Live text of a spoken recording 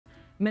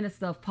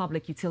Minister of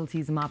Public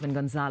Utilities Marvin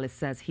Gonzales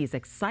says he's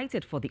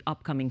excited for the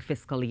upcoming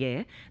fiscal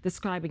year,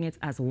 describing it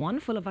as one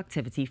full of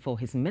activity for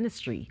his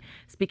ministry.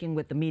 Speaking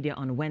with the media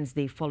on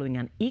Wednesday following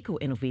an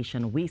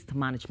Eco-Innovation Waste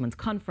Management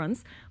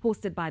Conference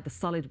hosted by the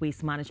Solid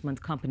Waste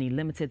Management Company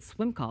Limited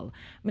Swimcol,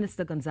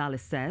 Minister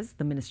Gonzales says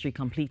the ministry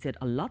completed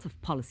a lot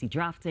of policy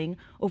drafting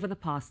over the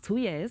past 2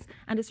 years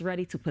and is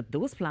ready to put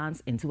those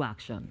plans into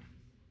action.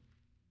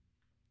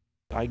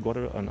 I got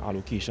an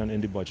allocation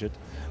in the budget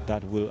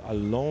that will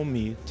allow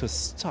me to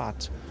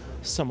start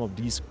some of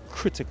these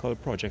critical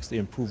projects to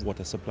improve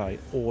water supply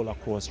all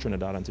across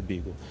Trinidad and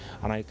Tobago.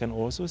 And I can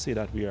also say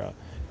that we are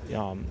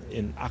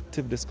in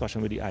active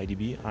discussion with the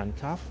IDB and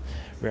CAF,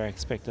 where I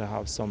expect to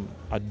have some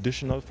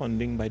additional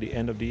funding by the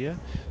end of the year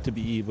to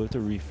be able to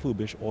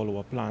refurbish all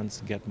our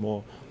plants, get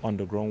more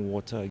underground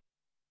water.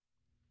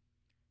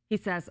 He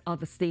says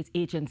other state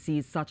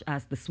agencies such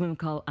as the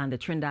Swimcol and the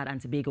Trinidad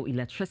and Tobago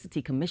Electricity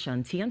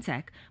Commission,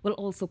 TNTEC, will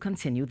also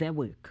continue their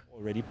work.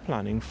 Already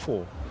planning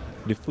for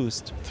the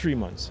first 3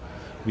 months.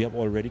 We have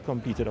already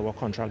completed our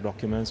contract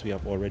documents, we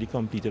have already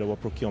completed our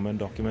procurement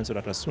documents, so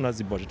that as soon as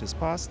the budget is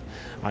passed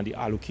and the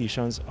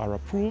allocations are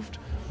approved,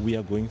 we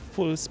are going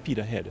full speed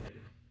ahead.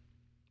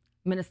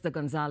 Minister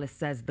Gonzales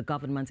says the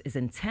government is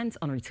intent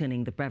on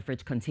returning the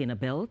beverage container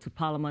bill to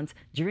Parliament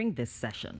during this session.